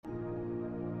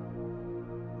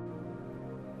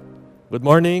Good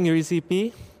morning,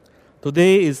 UECP.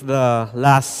 Today is the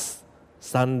last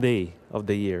Sunday of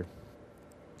the year.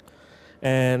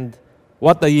 And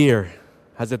what a year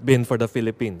has it been for the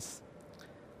Philippines.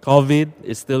 COVID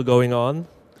is still going on.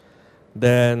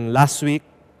 Then last week,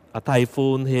 a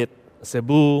typhoon hit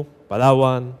Cebu,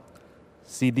 Palawan,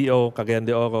 CDO, Cagayan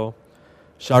de Oro,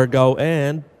 Siargao,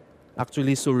 and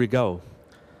actually Surigao.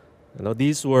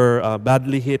 These were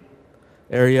badly hit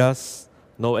areas,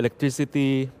 no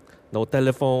electricity, no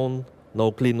telephone,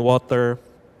 no clean water.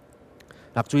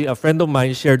 Actually, a friend of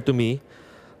mine shared to me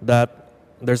that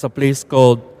there's a place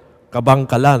called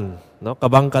Kabangkalan.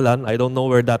 Kabangkalan, I don't know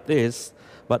where that is,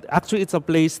 but actually it's a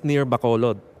place near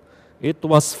Bacolod. It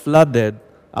was flooded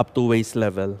up to waist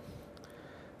level.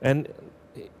 And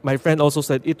my friend also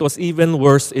said it was even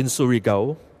worse in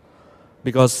Surigao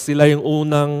because sila yung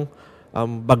unang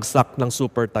bagsak ng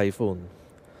super typhoon.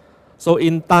 So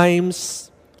in times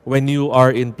when you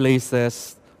are in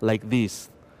places like this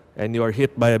and you are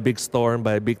hit by a big storm,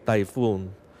 by a big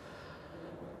typhoon,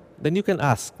 then you can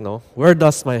ask, where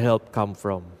does my help come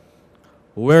from?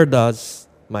 Where does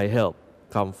my help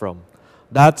come from?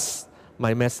 That's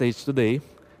my message today,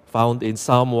 found in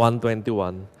Psalm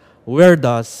 121. Where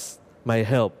does my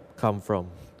help come from?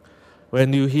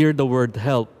 When you hear the word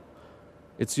help,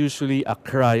 it's usually a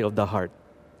cry of the heart.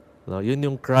 Yun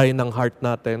yung cry ng heart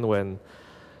natin when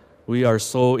we are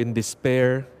so in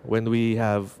despair, when we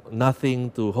have nothing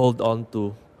to hold on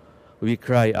to, we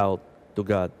cry out to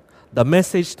God. The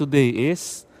message today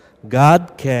is,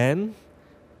 God can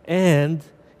and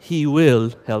He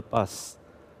will help us.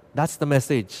 That's the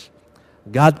message.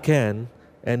 God can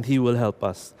and He will help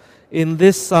us. In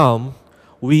this psalm,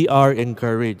 we are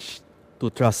encouraged to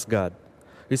trust God.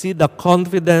 You see, the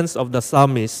confidence of the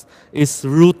psalmist is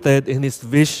rooted in his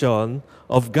vision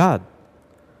of God.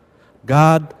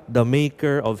 God, the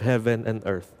maker of heaven and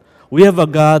earth. We have a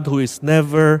God who is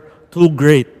never too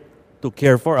great to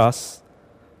care for us,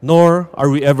 nor are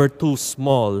we ever too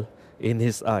small in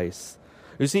His eyes.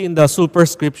 You see, in the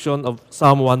superscription of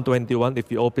Psalm 121,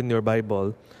 if you open your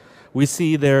Bible, we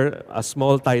see there a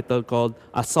small title called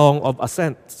A Song of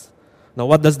Ascents. Now,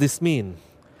 what does this mean?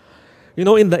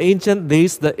 In the ancient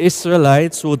days, the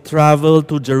Israelites would travel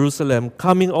to Jerusalem,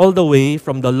 coming all the way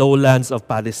from the lowlands of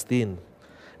Palestine.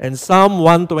 And Psalm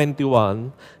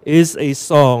 121 is a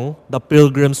song the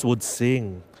pilgrims would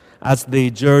sing as they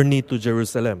journey to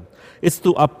Jerusalem. It's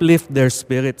to uplift their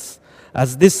spirits,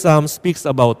 as this psalm speaks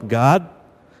about God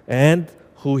and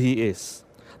who He is.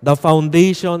 The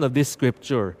foundation of this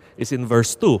scripture is in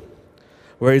verse 2,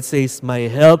 where it says, "My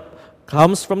help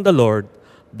comes from the Lord,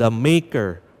 the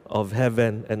maker of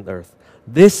heaven and earth."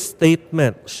 This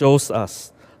statement shows us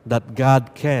that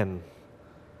God can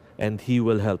and He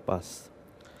will help us.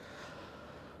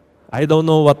 I don't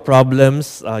know what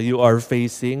problems you are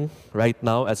facing right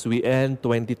now as we end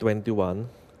 2021,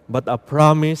 but a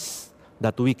promise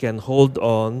that we can hold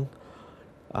on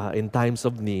in times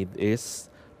of need is,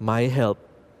 my help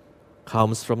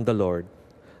comes from the Lord,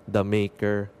 the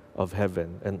maker of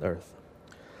heaven and earth.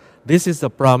 This is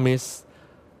a promise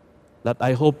that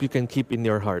I hope you can keep in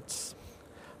your hearts.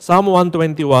 Psalm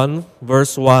 121,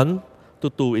 verse 1 to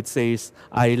 2, it says,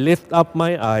 "I lift up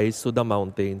my eyes to the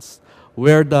mountains.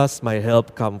 Where does my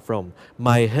help come from?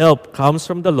 My help comes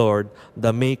from the Lord,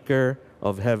 the maker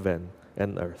of heaven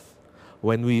and earth."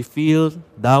 When we feel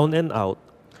down and out,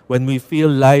 when we feel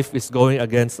life is going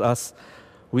against us,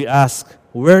 we ask,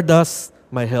 where does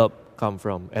my help come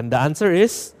from? And the answer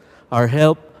is, our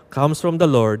help comes from the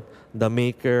Lord, the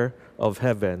maker of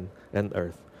heaven and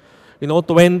earth.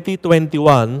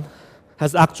 2021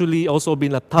 has actually also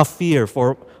been a tough year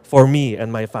for me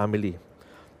and my family.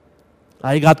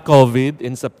 I got COVID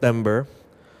in September.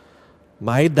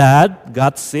 My dad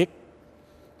got sick.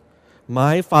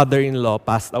 My father-in-law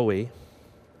passed away.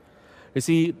 You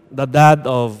see, the dad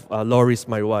of Loris,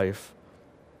 my wife,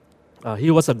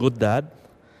 he was a good dad.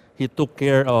 He took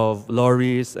care of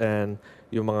Loris and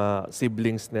yung mga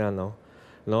siblings niya,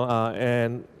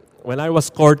 and when I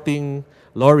was courting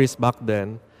Loris back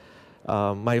then,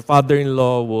 my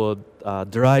father-in-law would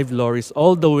drive Loris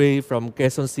all the way from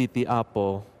Quezon City,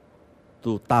 Apo,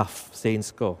 to Taft,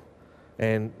 Saints Co.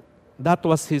 And that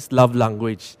was his love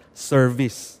language,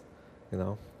 service,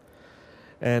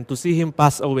 And to see him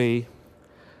pass away,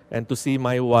 and to see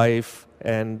my wife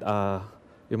and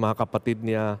yung mga kapatid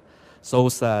niya so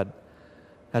sad,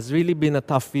 has really been a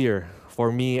tough year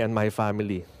for me and my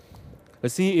family. You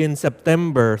see, in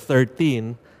September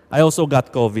 13, I also got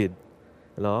COVID.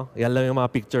 Yan lang yung mga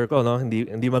picture ko,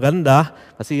 Hindi maganda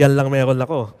kasi yan lang meron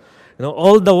ako.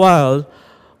 All the while,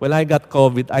 when I got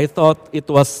COVID, I thought it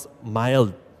was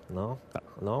mild.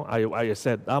 No? I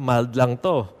said, mild lang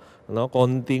to. No?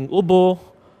 Konting ubo,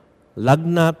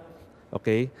 lagnat.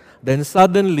 Okay? Then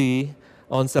suddenly,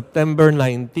 on September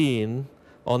 19,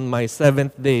 on my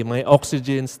 7th day, my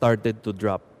oxygen started to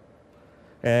drop.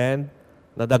 And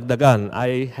nadagdagan,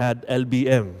 I had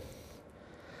LBM.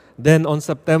 Then on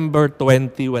September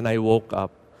 20, when I woke up,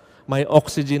 my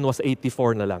oxygen was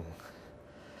 84 na lang.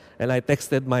 And I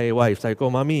texted my wife, sabi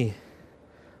ko, Mami,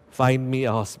 find me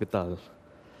a hospital.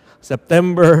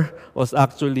 September was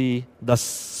actually the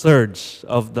surge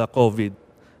of the COVID.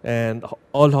 And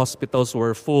all hospitals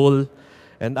were full.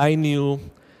 And I knew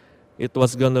it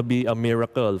was going to be a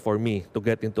miracle for me to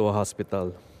get into a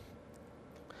hospital.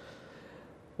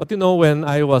 But when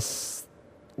I was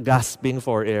gasping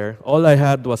for air, all I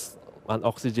had was an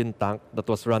oxygen tank that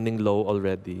was running low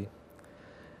already.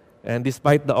 And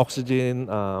despite the oxygen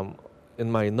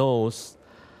in my nose,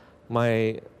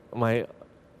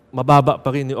 mababa pa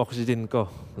rin yung oxygen ko,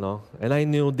 no? And I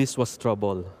knew this was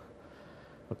trouble.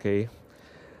 Okay?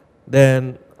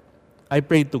 Then, I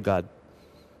prayed to God.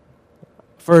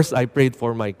 First, I prayed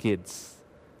for my kids.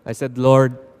 I said,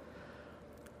 Lord,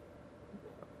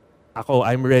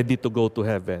 I'm ready to go to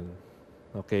heaven.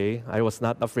 Okay? I was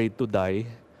not afraid to die.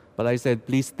 But I said,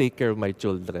 please take care of my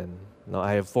children. No,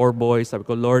 I have 4 boys. Sabi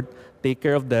ko, Lord, take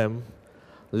care of them.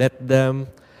 Let them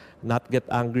not get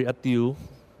angry at you,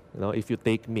 if you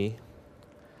take me.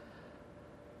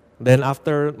 Then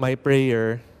after my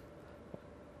prayer,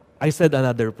 I said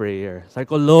another prayer. Sabi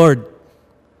ko, Lord,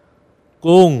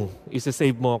 kung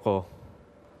isa-save mo ako,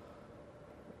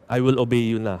 I will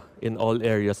obey you na in all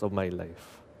areas of my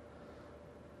life.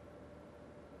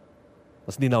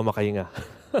 Mas di na ako makahinga.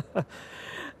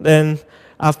 Then,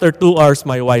 after 2 hours,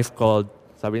 my wife called.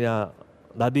 Sabi niya,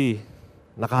 Daddy,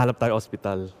 nakahanap tayo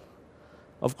hospital.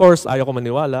 Of course, ayaw ko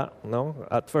maniwala. No?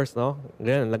 At first, no?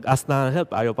 Ganyan, nag-ask na ng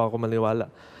help, ayaw pa ako maniwala.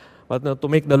 But to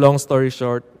make the long story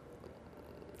short,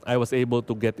 I was able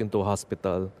to get into a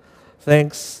hospital.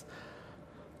 Thanks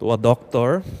to a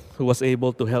doctor who was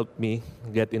able to help me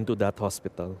get into that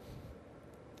hospital.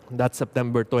 That's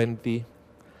September 20.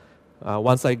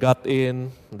 Once I got in,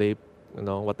 they,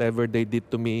 whatever they did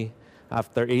to me,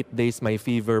 after 8 days, my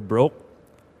fever broke.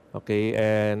 Okay,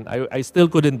 and I still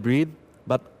couldn't breathe,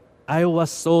 but I was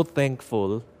so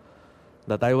thankful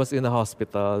that I was in a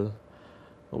hospital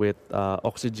with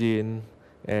oxygen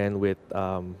and with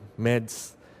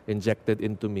meds injected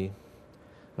into me.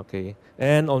 Okay,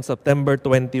 and on September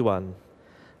 21,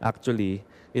 actually,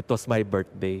 it was my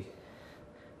birthday.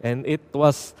 And it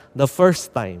was the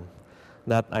first time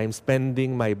that I'm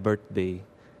spending my birthday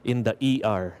in the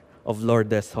ER of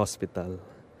Lourdes Hospital.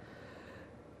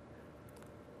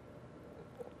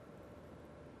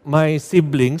 My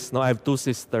siblings, I have 2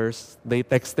 sisters, they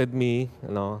texted me,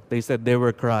 they said they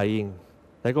were crying.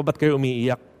 Sabi ko, ba't kayo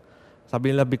umiiyak? Sabi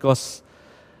nila, because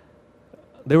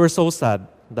they were so sad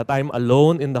that I'm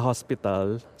alone in the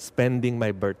hospital spending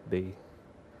my birthday.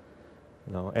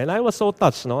 And I was so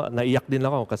touched, naiyak din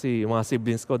ako kasi yung mga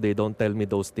siblings ko, they don't tell me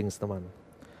those things naman.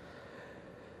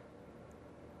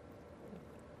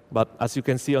 But as you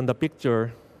can see on the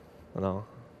picture,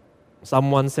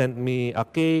 someone sent me a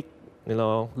cake,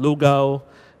 lugaw,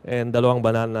 and 2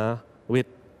 banana with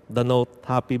the note,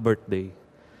 Happy Birthday.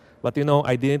 But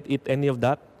I didn't eat any of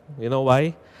that. You know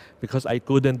why? Because I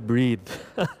couldn't breathe.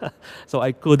 So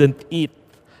I couldn't eat.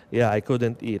 Yeah, I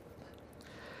couldn't eat.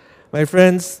 My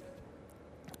friends,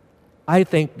 I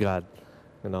thank God,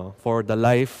 for the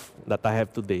life that I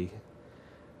have today.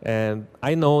 And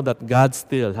I know that God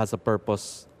still has a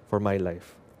purpose for my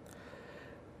life.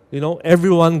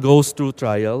 Everyone goes through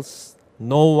trials.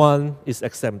 No one is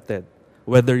exempted.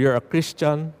 Whether you're a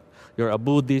Christian, you're a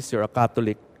Buddhist, you're a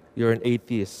Catholic, you're an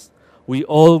atheist. We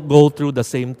all go through the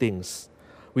same things.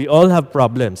 We all have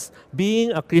problems.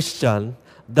 Being a Christian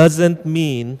doesn't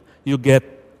mean you get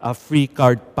a free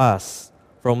card pass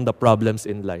from the problems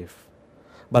in life.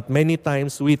 But many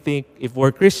times we think if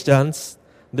we're Christians,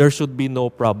 there should be no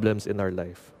problems in our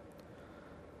life.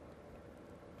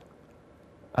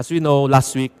 As we know,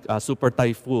 last week, Super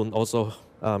Typhoon also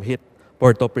hit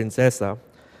Puerto Princesa.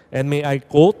 And may I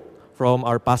quote from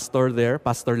our pastor there,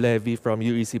 Pastor Levy from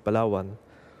UEC Palawan.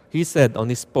 He said on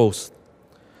his post,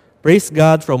 "Praise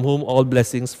God from whom all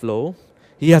blessings flow.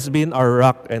 He has been our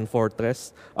rock and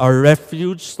fortress, our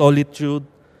refuge, solitude,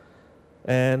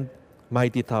 and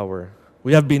mighty tower.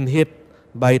 We have been hit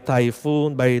by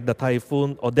the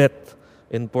typhoon Odette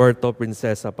in Puerto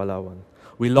Princesa, Palawan.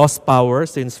 We lost power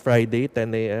since Friday,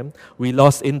 10 a.m. We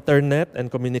lost internet and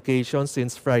communication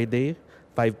since Friday,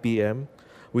 5 p.m.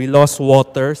 We lost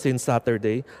water since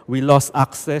Saturday. We lost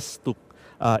access to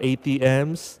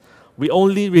ATMs. We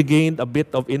only regained a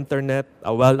bit of internet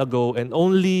a while ago and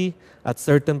only at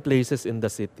certain places in the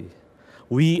city.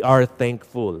 We are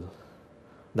thankful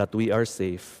that we are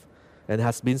safe and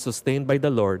has been sustained by the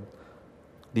Lord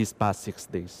these past 6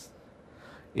 days.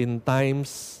 In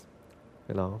times,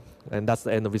 and that's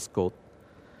the end of his quote.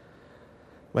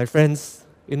 My friends,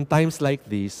 in times like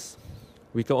these,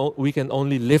 we can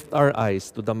only lift our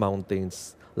eyes to the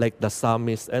mountains like the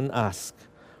psalmist and ask,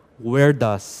 where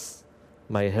does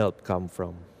my help come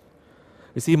from?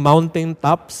 You see, mountain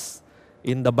tops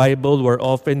in the Bible were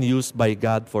often used by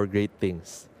God for great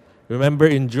things. Remember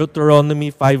in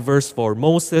Deuteronomy 5 verse 4,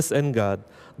 Moses and God,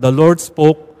 the Lord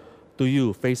spoke to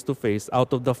you face to face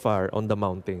out of the fire on the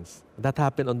mountains. That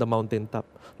happened on the mountaintop.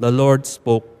 The Lord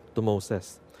spoke to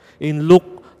Moses. In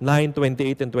Luke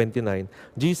 9:28 and 29,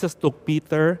 Jesus took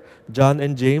Peter, John,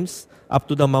 and James up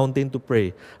to the mountain to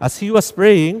pray. As he was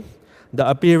praying, the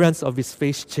appearance of his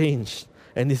face changed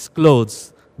and his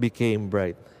clothes became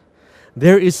bright.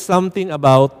 There is something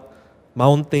about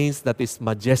mountains that is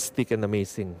majestic and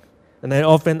amazing. And I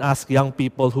often ask young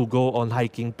people who go on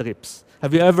hiking trips,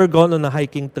 have you ever gone on a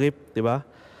hiking trip, di ba?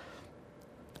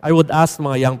 I would ask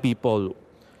mga young people,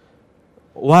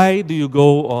 why do you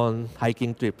go on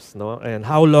hiking trips, no? And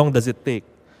how long does it take?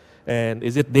 And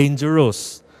is it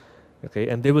dangerous?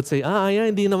 Okay, and they would say,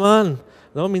 hindi naman.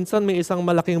 No, minsan may isang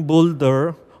malaking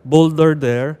boulder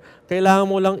there, kailangan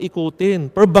mo lang ikutin.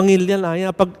 Pero bangil yan,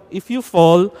 if you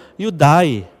fall, you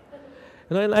die.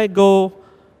 And I go,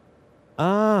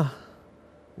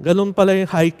 ganun pala yung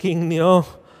hiking niyo.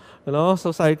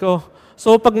 So sabi ko,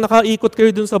 so pag nakaikot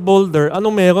kayo dun sa boulder,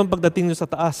 anong meron pagdating nyo sa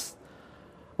taas?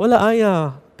 Wala,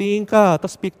 tingin ka,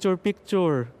 tapos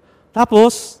picture.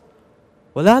 Tapos,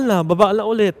 wala na, baba na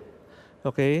ulit.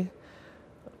 Okay?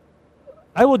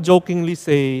 I would jokingly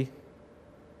say,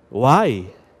 why?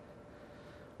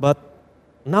 But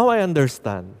now I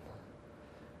understand.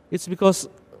 It's because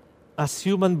as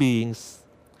human beings,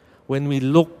 when we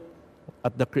look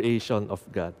at the creation of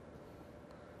God,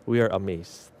 we are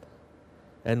amazed.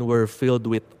 And we're filled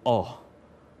with awe.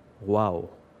 Wow,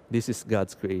 this is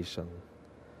God's creation.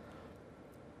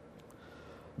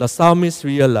 The psalmist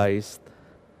realized,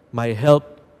 my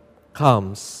help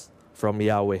comes from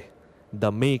Yahweh,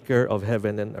 the maker of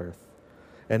heaven and earth.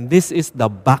 And this is the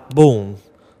backbone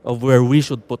of where we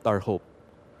should put our hope,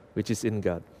 which is in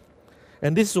God.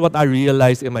 And this is what I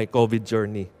realized in my COVID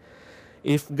journey.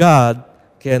 If God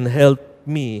can help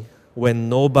me when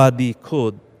nobody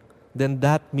could, then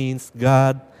that means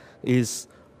God is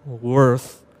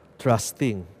worth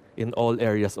trusting in all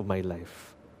areas of my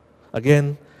life.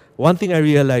 Again, one thing I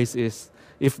realize is,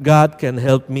 if God can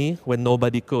help me when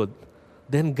nobody could,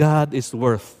 then God is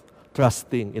worth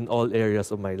trusting in all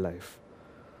areas of my life.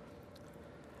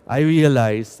 I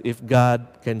realize if God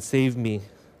can save me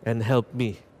and help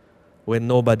me when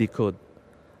nobody could,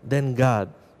 then God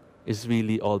is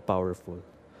really all-powerful.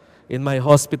 In my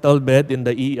hospital bed in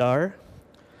the ER,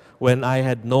 when I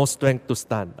had no strength to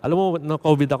stand. Alam mo, no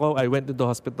COVID ako, I went to the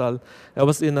hospital. I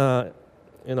was in a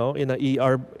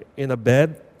ER, in a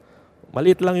bed.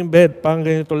 Maliit lang yung bed, parang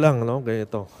ganito lang, no?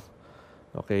 Ganito.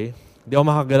 Okay? Hindi ako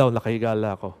makagalaw,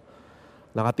 nakahigala ako.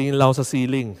 Nakatingin lang ako sa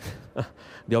ceiling.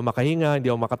 Hindi ako makahinga,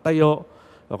 hindi ako makatayo.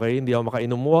 Okay? Hindi ako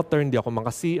makainom water, hindi ako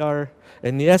maka-CR.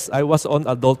 And yes, I was on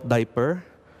adult diaper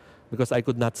because I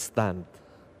could not stand.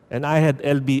 And I had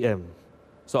LBM.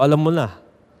 So alam mo na,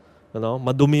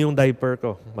 madumi yung diaper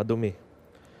ko, madumi.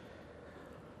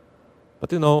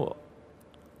 But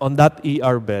on that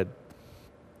ER bed,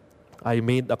 I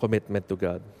made a commitment to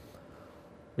God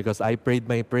because I prayed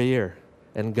my prayer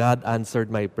and God answered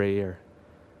my prayer.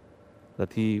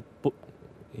 That He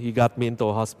got me into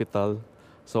a hospital.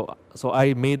 So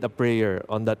I made a prayer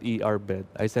on that ER bed.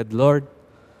 I said, Lord,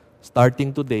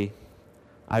 starting today,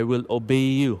 I will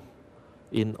obey you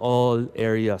in all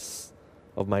areas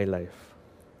of my life.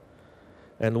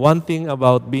 And one thing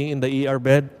about being in the ER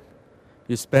bed,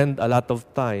 you spend a lot of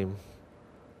time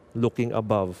looking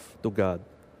above to God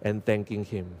and thanking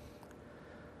Him.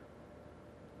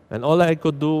 And all I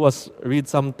could do was read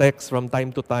some text from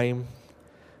time to time.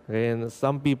 And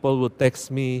some people would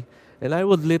text me, and I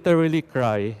would literally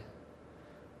cry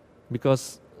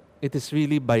because it is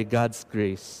really by God's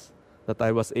grace that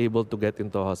I was able to get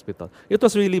into a hospital. It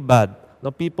was really bad.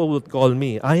 No, people would call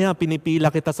me,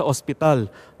 pinipila kita sa ospital.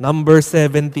 Number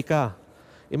 70 ka.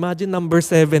 Imagine number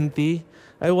 70.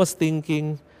 I was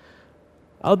thinking,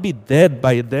 I'll be dead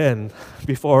by then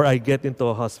before I get into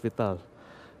a hospital.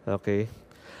 Okay?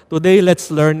 Today,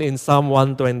 let's learn in Psalm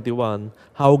 121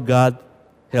 how God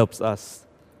helps us.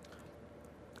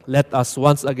 Let us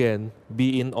once again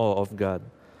be in awe of God.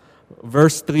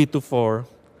 Verse 3 to 4,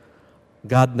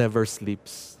 God never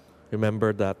sleeps.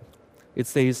 Remember that. It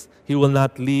says, He will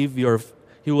not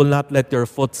let your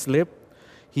foot slip.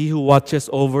 He who watches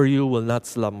over you will not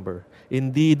slumber.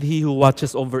 Indeed, he who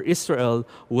watches over Israel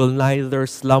will neither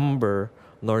slumber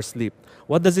nor sleep.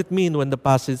 What does it mean when the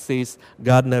passage says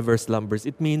God never slumbers?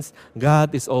 It means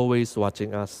God is always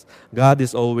watching us. God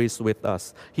is always with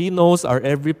us. He knows our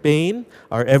every pain,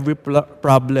 our every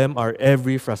problem, our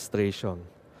every frustration.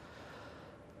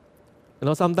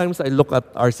 Sometimes I look at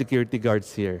our security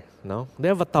guards here. They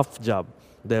have a tough job.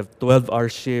 They have 12-hour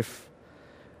shift.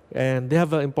 And they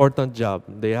have an important job.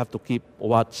 They have to keep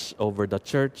watch over the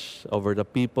church, over the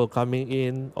people coming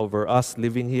in, over us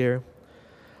living here.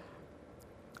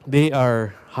 They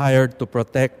are hired to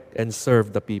protect and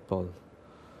serve the people.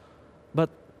 But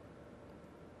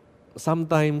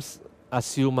sometimes,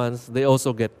 as humans, they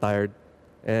also get tired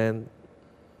and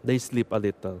they sleep a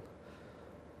little.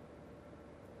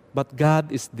 But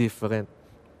God is different.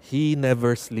 He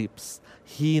never sleeps.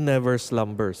 He never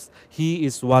slumbers. He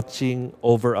is watching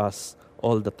over us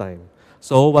all the time.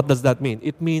 So what does that mean?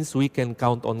 It means we can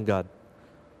count on God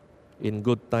in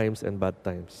good times and bad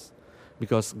times.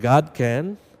 Because God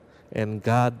can and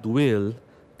God will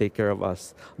take care of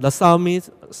us. The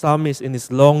psalmist in his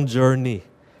long journey,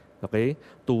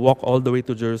 to walk all the way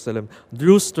to Jerusalem,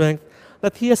 drew strength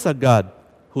that he has a God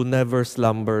who never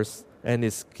slumbers and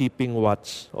is keeping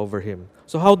watch over him.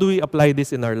 So how do we apply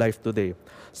this in our life today?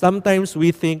 Sometimes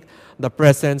we think the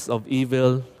presence of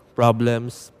evil,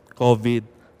 problems, COVID,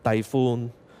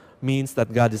 typhoon, means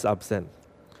that God is absent.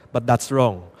 But that's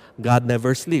wrong. God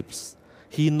never sleeps.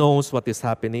 He knows what is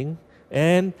happening,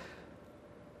 and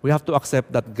we have to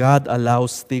accept that God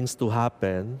allows things to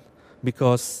happen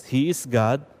because He is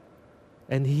God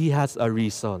and He has a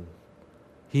reason.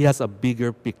 He has a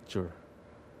bigger picture.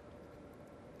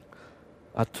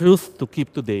 A truth to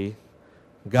keep today: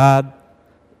 God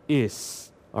is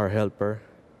our helper.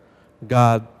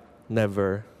 God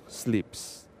never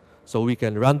sleeps. So we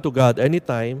can run to God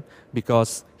anytime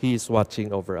because He is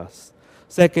watching over us.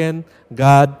 Second,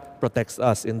 God protects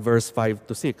us in verse 5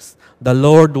 to 6. The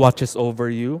Lord watches over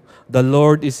you. The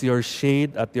Lord is your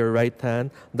shade at your right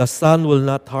hand. The sun will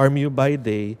not harm you by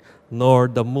day, nor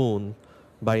the moon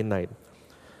by night.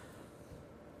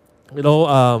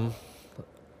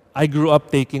 I grew up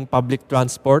taking public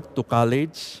transport to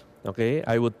college.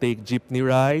 I would take jeepney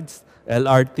rides,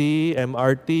 LRT,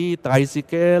 MRT,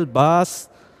 tricycle, bus,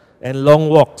 and long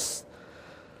walks.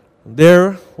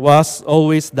 There was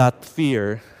always that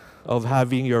fear of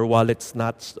having your wallet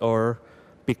snatched or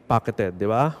pickpocketed, di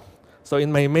ba? So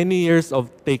in my many years of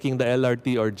taking the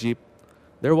LRT or jeep,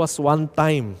 there was one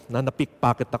time na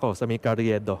na-pickpocket ako sa may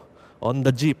Carriedo on the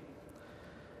jeep.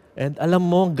 And alam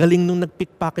mo, galing nung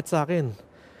nag-pickpocket sa akin.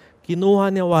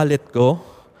 Kinuha niya wallet ko,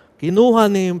 kinuha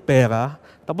niya yung pera,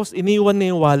 tapos iniwan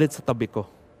niya yung wallet sa tabi ko.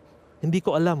 Hindi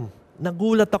ko alam.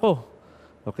 Nagulat ako.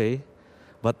 Okay?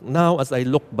 But now, as I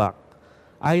look back,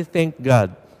 I thank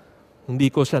God,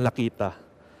 hindi ko siya nakita.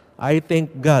 I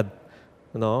thank God,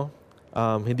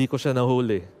 hindi ko siya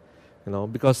nahuli.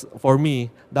 Because for me,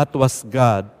 that was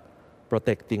God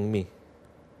protecting me.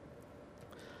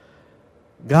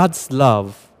 God's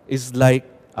love is like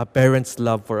a parent's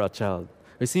love for a child.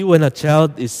 You see, when a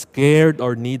child is scared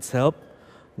or needs help,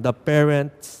 the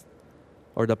parent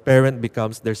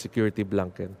becomes their security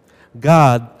blanket.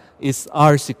 God is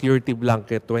our security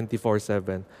blanket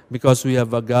 24/7 because we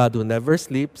have a God who never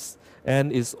sleeps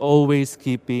and is always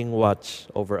keeping watch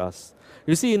over us.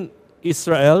 You see, in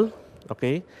Israel,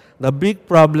 the big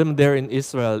problem there in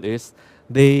Israel is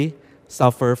they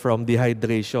suffer from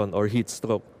dehydration or heat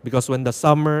stroke because when the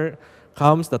summer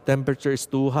comes, the temperature is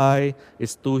too high,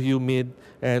 it's too humid,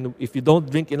 and if you don't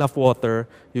drink enough water,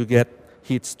 you get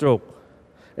heat stroke.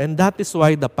 And that is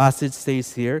why the passage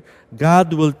says here,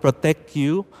 God will protect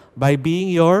you by being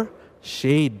your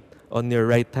shade on your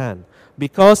right hand.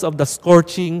 Because of the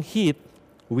scorching heat,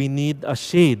 we need a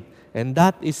shade, and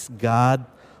that is God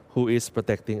who is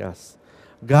protecting us.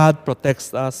 God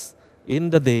protects us in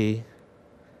the day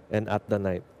and at the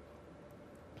night.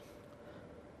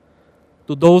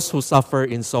 To those who suffer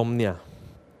insomnia,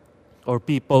 or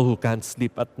people who can't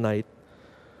sleep at night,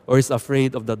 or is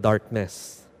afraid of the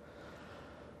darkness,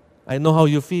 I know how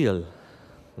you feel.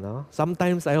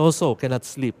 Sometimes I also cannot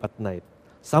sleep at night.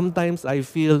 Sometimes I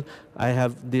feel I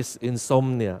have this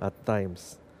insomnia at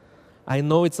times. I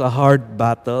know it's a hard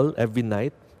battle every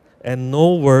night, and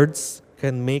no words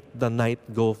can make the night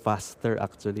go faster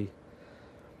actually.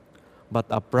 But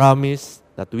a promise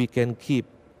that we can keep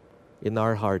in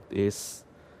our heart is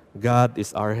God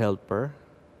is our helper,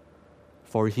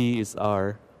 for He is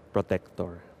our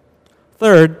protector.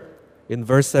 Third, in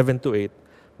verse 7 to 8,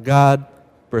 God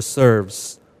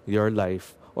preserves your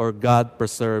life, or God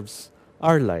preserves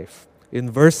our life.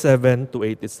 In verse 7 to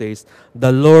 8, it says,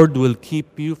 "The Lord will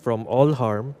keep you from all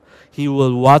harm. He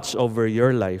will watch over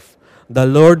your life. The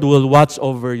Lord will watch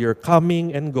over your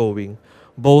coming and going,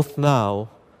 both now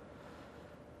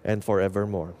and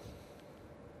forevermore."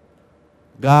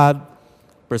 God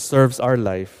preserves our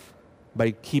life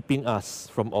by keeping us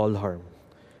from all harm.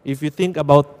 If you think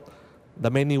about the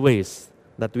many ways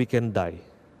that we can die,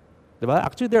 diba?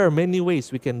 Actually, there are many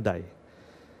ways we can die.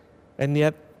 And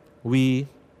yet, we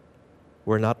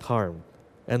were not harmed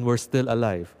and we're still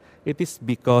alive. It is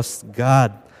because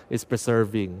God is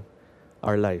preserving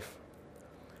our life.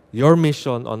 Your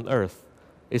mission on earth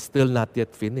is still not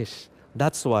yet finished.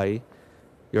 That's why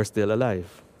you're still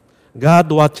alive.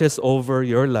 God watches over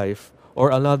your life,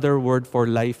 or another word for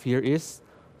life here is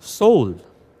soul.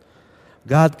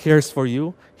 God cares for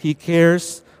you. He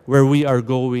cares where we are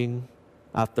going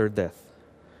after death.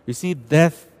 You see,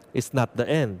 death is not the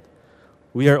end.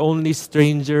 We are only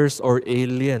strangers or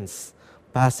aliens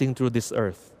passing through this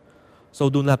earth. So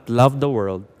do not love the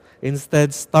world.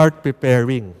 Instead, start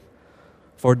preparing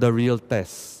for the real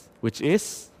test, which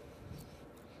is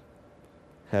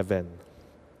heaven.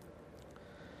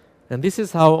 And this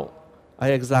is how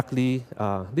I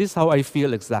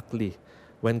feel exactly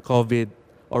when COVID,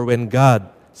 or when God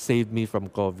saved me from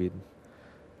COVID.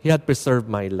 He had preserved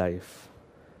my life.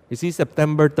 You see,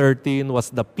 September 13 was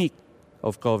the peak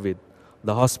of COVID.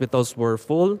 The hospitals were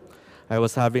full. I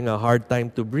was having a hard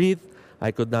time to breathe.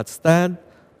 I could not stand.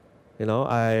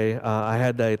 I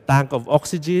had a tank of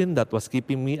oxygen that was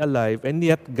keeping me alive, and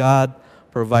yet God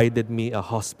provided me a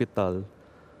hospital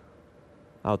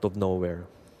out of nowhere.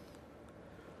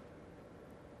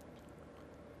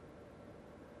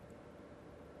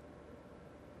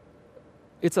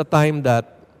 It's a time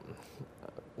that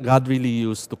God really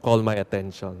used to call my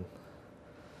attention.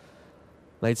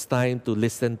 Now it's time to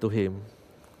listen to Him.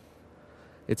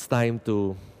 It's time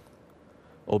to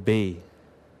obey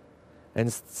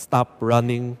and stop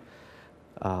running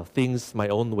things my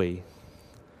own way.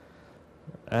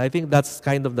 And I think that's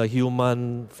kind of the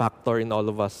human factor in all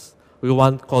of us. We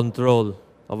want control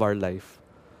of our life.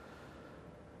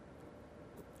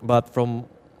 But from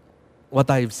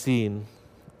what I've seen,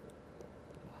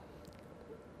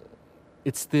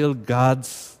 it's still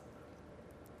God's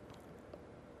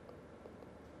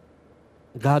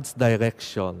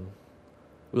direction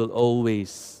will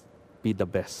always be the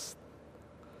best.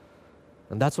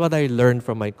 And that's what I learned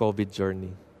from my COVID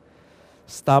journey.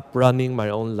 Stop running my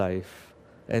own life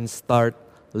and start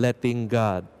letting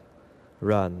God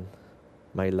run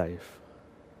my life.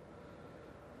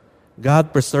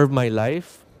 God preserved my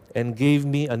life and gave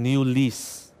me a new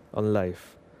lease on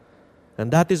life. And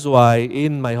that is why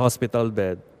in my hospital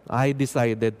bed, I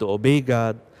decided to obey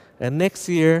God. And next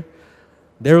year,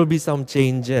 there will be some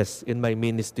changes in my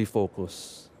ministry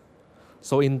focus.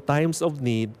 So in times of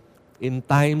need, in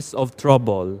times of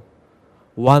trouble,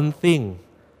 one thing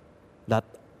that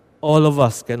all of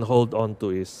us can hold on to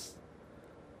is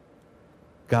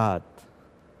God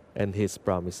and His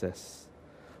promises.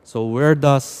 So where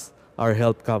does our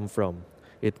help come from?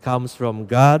 It comes from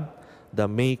God, the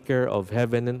maker of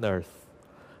heaven and earth.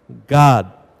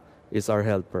 God is our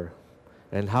helper.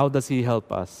 And how does He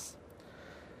help us?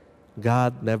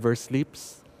 God never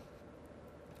sleeps.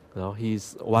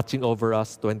 He's watching over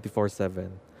us 24/7.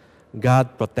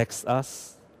 God protects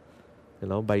us,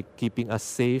 by keeping us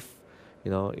safe,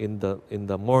 in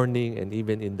the morning and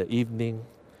even in the evening.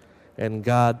 And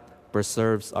God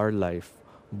preserves our life,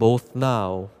 both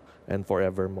now and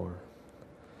forevermore.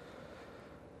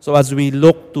 So as we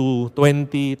look to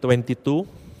 2022,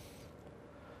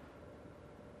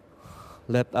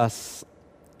 let us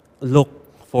look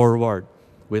forward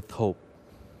with hope.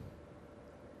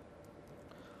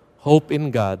 Hope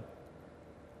in God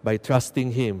by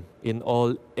trusting Him in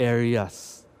all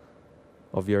areas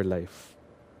of your life.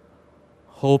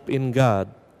 Hope in God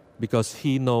because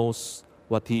He knows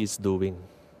what He is doing.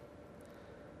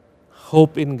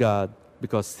 Hope in God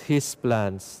because His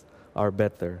plans are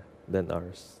better than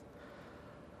ours.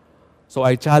 So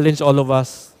I challenge all of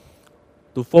us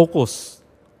to focus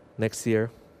next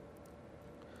year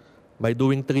by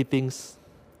doing 3 things: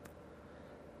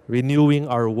 renewing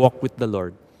our walk with the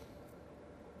Lord,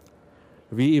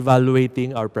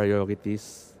 reevaluating our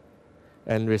priorities,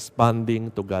 and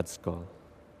responding to God's call.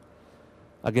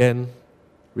 Again,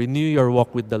 renew your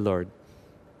walk with the Lord.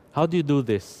 How do you do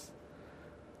this?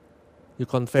 You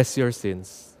confess your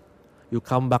sins. You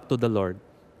come back to the Lord.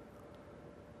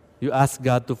 You ask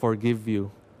God to forgive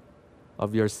you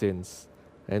of your sins,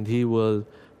 and He will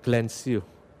cleanse you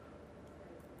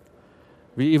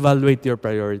Reevaluate your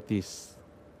priorities.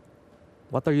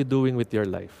 What are you doing with your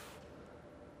life?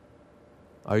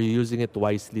 Are you using it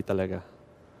wisely talaga?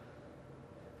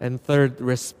 And third,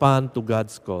 respond to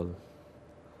God's call.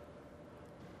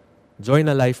 Join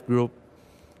a life group.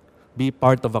 Be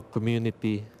part of a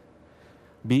community.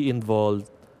 Be involved.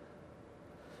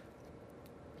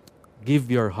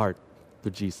 Give your heart to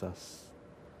Jesus.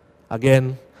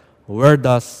 Again, where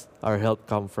does our help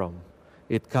come from?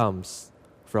 It comes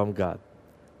from God.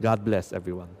 God bless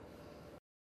everyone.